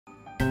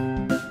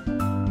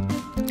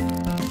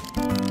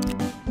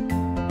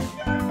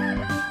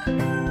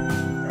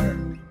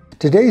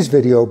Today's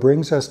video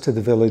brings us to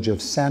the village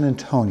of San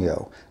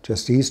Antonio,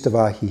 just east of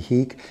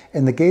Ajijic,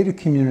 in the gated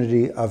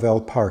community of El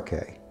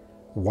Parque.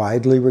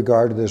 Widely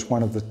regarded as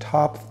one of the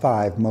top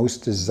 5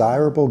 most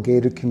desirable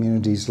gated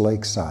communities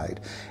lakeside,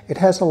 it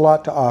has a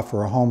lot to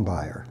offer a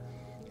homebuyer.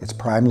 Its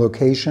prime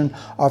location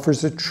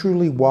offers a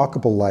truly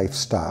walkable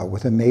lifestyle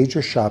with a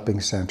major shopping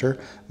center,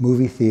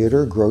 movie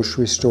theater,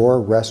 grocery store,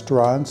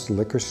 restaurants,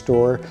 liquor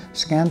store,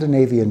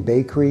 Scandinavian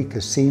bakery,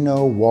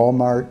 casino,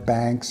 Walmart,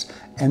 banks,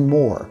 and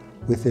more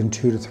within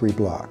 2 to 3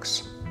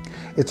 blocks.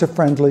 It's a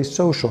friendly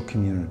social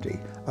community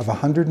of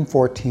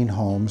 114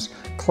 homes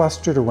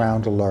clustered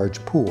around a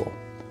large pool,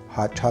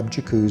 hot tub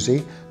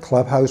jacuzzi,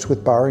 clubhouse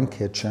with bar and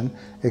kitchen,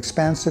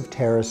 expansive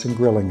terrace and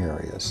grilling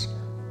areas.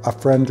 A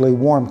friendly,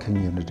 warm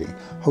community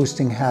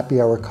hosting happy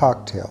hour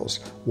cocktails,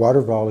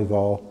 water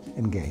volleyball,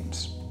 and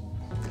games.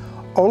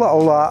 Hola,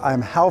 hola,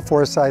 I'm Hal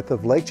Forsyth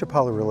of Lake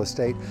Chapala Real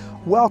Estate.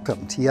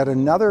 Welcome to yet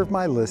another of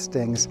my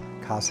listings,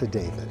 Casa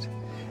David.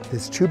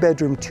 This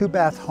 2-bedroom,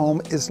 2-bath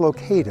home is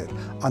located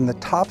on the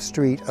top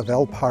street of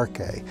El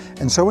Parque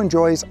and so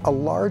enjoys a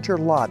larger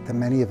lot than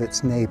many of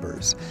its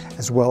neighbors,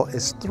 as well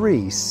as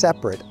 3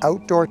 separate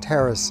outdoor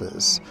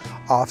terraces,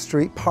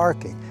 off-street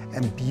parking,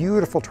 and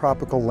beautiful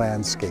tropical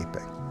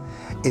landscaping.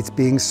 It's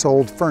being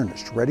sold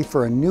furnished, ready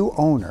for a new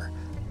owner,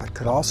 but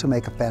could also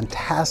make a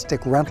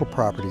fantastic rental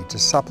property to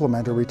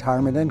supplement a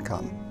retirement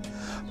income.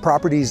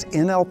 Properties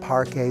in El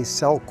Parque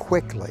sell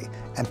quickly,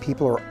 and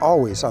people are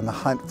always on the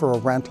hunt for a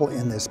rental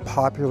in this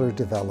popular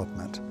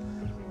development.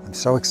 I'm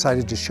so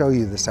excited to show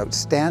you this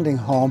outstanding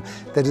home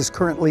that is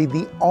currently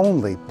the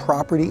only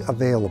property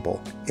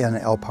available in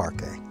El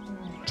Parque.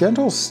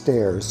 Gentle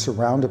stairs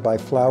surrounded by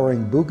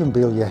flowering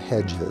bougainvillea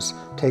hedges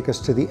take us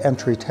to the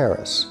entry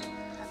terrace.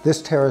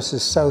 This terrace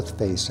is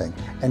south-facing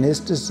and is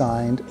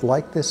designed,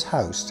 like this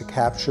house, to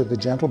capture the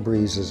gentle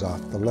breezes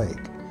off the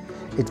lake.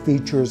 It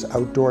features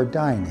outdoor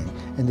dining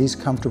in these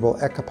comfortable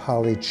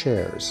ecopoli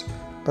chairs,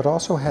 but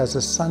also has a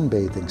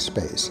sunbathing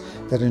space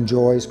that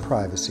enjoys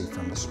privacy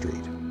from the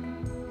street.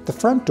 The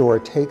front door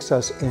takes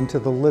us into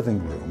the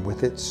living room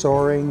with its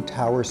soaring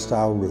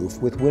tower-style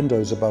roof with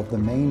windows above the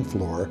main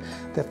floor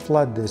that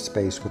flood this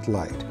space with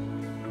light.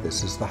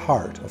 This is the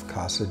heart of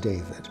Casa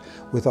David,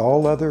 with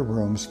all other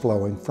rooms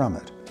flowing from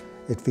it.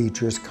 It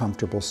features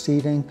comfortable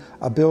seating,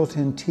 a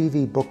built-in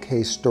TV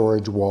bookcase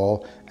storage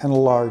wall, and a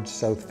large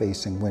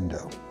south-facing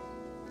window.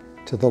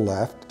 To the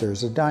left,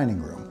 there's a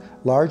dining room,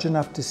 large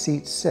enough to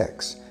seat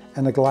 6,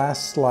 and a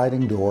glass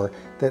sliding door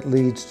that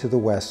leads to the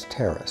west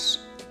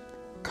terrace.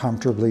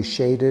 Comfortably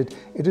shaded,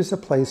 it is a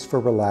place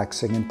for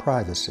relaxing and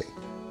privacy,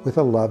 with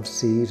a love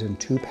seat and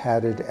 2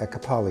 padded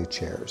ecopoli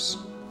chairs.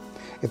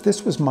 If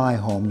this was my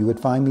home, you would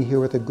find me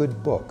here with a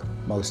good book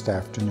most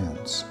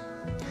afternoons.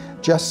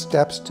 Just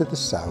steps to the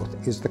south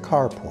is the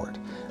carport,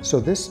 so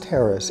this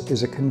terrace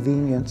is a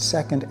convenient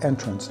second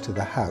entrance to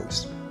the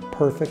house,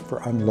 perfect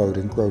for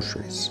unloading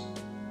groceries.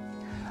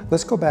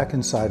 Let's go back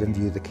inside and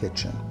view the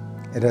kitchen.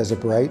 It has a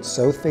bright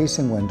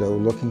south-facing window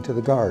looking to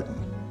the garden.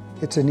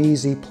 It's an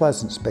easy,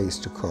 pleasant space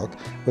to cook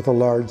with a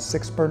large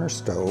 6-burner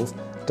stove,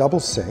 double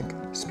sink,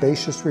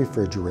 spacious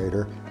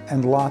refrigerator,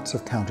 and lots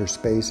of counter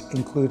space,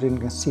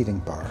 including a seating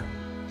bar.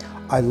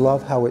 I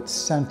love how it's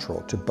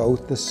central to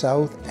both the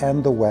south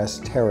and the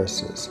west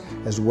terraces,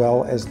 as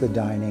well as the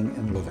dining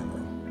and living room.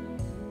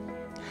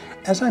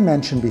 As I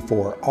mentioned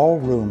before, all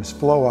rooms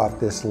flow off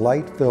this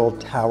light-filled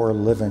tower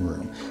living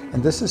room,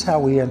 and this is how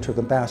we enter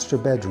the master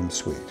bedroom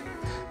suite.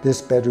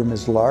 This bedroom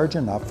is large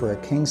enough for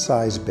a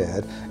king-size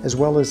bed, as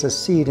well as a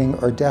seating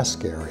or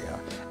desk area,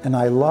 and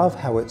I love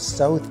how its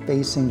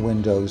south-facing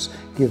windows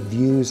give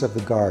views of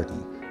the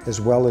garden,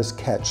 as well as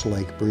catch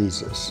lake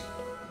breezes.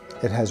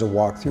 It has a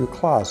walk-through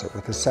closet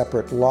with a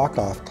separate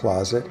lock-off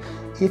closet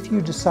if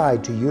you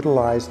decide to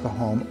utilize the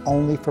home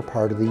only for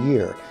part of the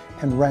year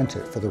and rent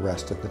it for the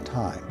rest of the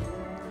time.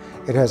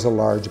 It has a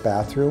large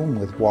bathroom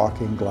with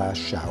walk-in glass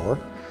shower.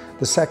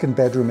 The second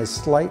bedroom is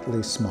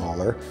slightly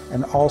smaller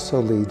and also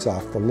leads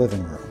off the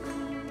living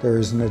room. There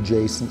is an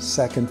adjacent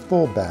second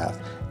full bath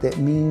that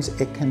means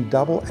it can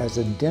double as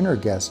a dinner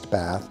guest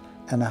bath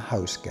and a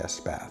house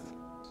guest bath.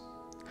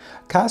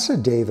 Casa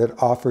David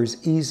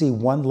offers easy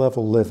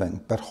 1-level living,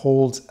 but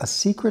holds a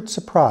secret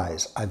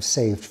surprise I've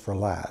saved for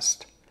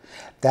last.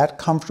 That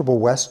comfortable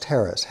west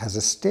terrace has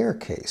a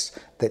staircase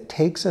that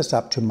takes us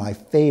up to my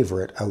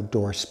favorite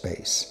outdoor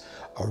space,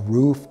 a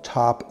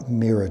rooftop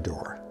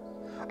mirador.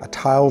 A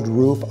tiled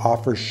roof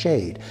offers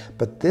shade,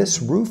 but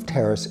this roof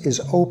terrace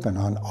is open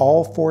on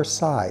all 4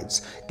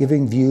 sides,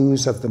 giving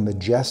views of the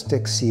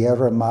majestic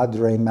Sierra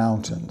Madre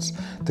Mountains,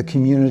 the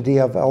community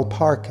of El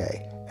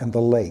Parque, and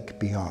the lake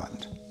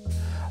beyond.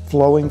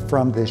 Flowing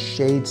from this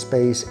shade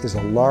space is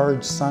a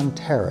large sun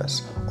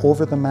terrace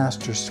over the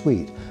master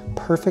suite,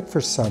 perfect for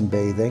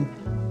sunbathing,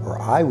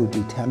 or I would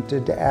be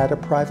tempted to add a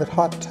private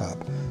hot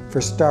tub for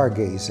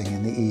stargazing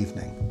in the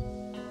evening.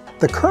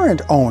 The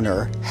current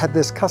owner had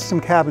this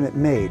custom cabinet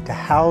made to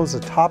house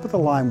a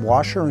top-of-the-line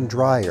washer and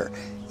dryer,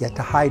 yet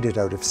to hide it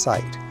out of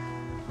sight.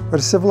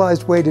 What a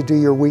civilized way to do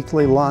your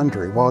weekly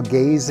laundry while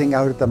gazing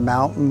out at the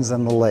mountains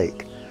and the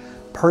lake.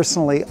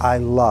 Personally, I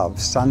love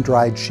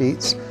sun-dried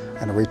sheets,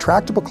 and a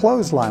retractable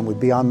clothesline would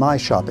be on my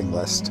shopping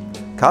list.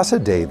 Casa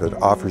David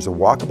offers a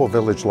walkable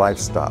village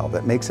lifestyle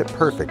that makes it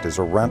perfect as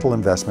a rental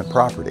investment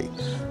property.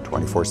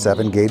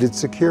 24/7 gated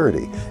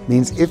security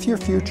means if your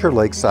future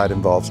lakeside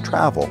involves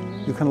travel,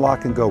 you can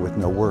lock and go with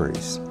no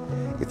worries.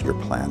 If your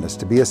plan is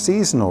to be a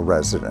seasonal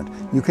resident,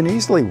 you can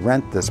easily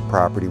rent this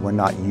property when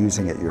not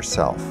using it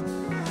yourself.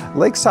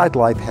 Lakeside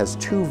life has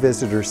two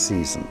visitor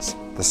seasons: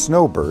 the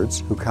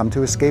snowbirds, who come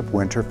to escape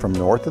winter from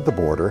north of the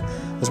border,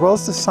 as well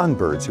as the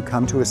sunbirds, who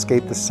come to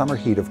escape the summer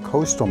heat of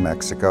coastal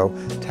Mexico,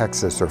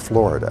 Texas, or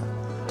Florida.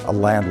 A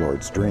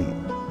landlord's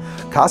dream.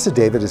 Casa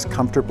David is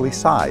comfortably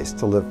sized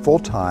to live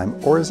full-time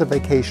or as a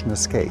vacation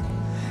escape.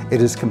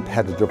 It is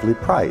competitively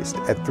priced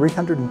at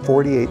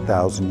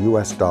 $348,000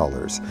 US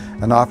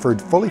and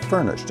offered fully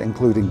furnished,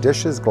 including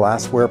dishes,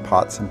 glassware,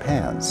 pots, and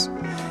pans.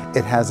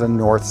 It has a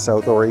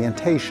north-south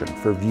orientation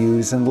for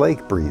views and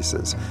lake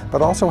breezes,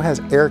 but also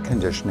has air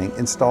conditioning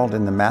installed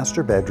in the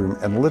master bedroom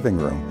and living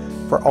room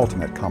for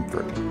ultimate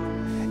comfort.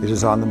 It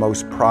is on the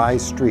most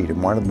prized street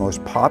in one of the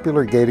most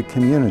popular gated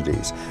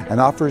communities and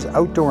offers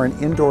outdoor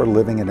and indoor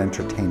living and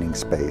entertaining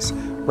space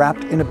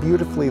wrapped in a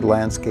beautifully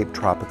landscaped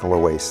tropical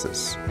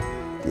oasis.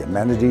 The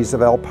amenities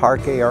of El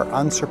Parque are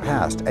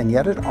unsurpassed, and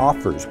yet it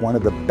offers one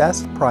of the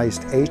best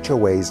priced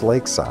HOAs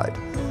lakeside.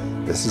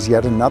 This is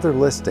yet another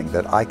listing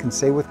that I can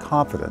say with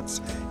confidence,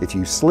 if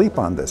you sleep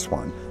on this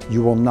one,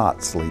 you will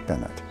not sleep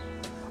in it.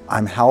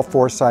 I'm Hal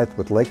Forsyth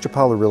with Lake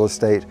Chapala Real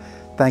Estate.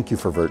 Thank you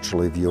for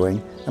virtually viewing,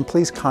 and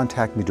please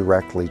contact me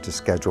directly to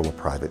schedule a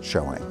private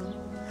showing.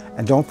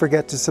 And don't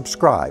forget to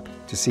subscribe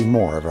to see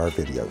more of our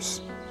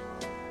videos.